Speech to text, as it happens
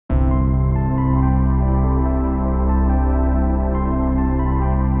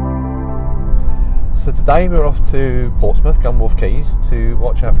So today we're off to Portsmouth, Gunwharf Quays, to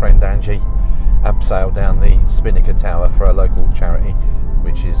watch our friend Angie abseil down the Spinnaker Tower for a local charity,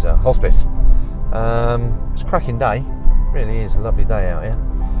 which is hospice. It's a cracking day, really is a lovely day out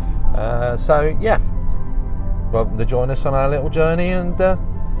here. So yeah, welcome to join us on our little journey, and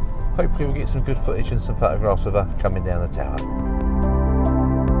hopefully we'll get some good footage and some photographs of her coming down the tower.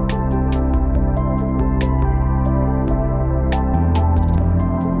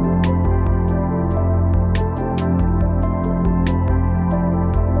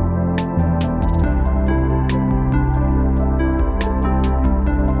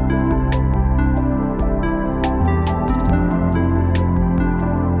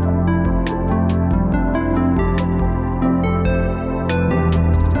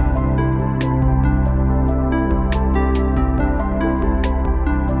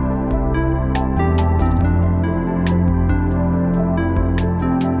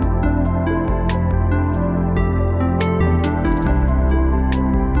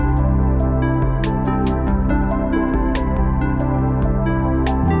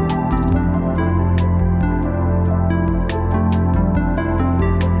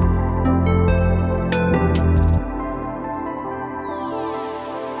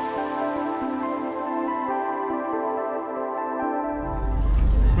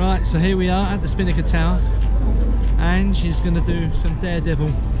 Right, so here we are at the Spinnaker Tower, and she's going to do some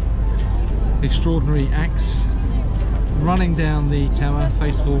daredevil, extraordinary acts, running down the tower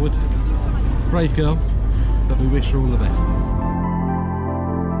face forward. Brave girl, but we wish her all the best.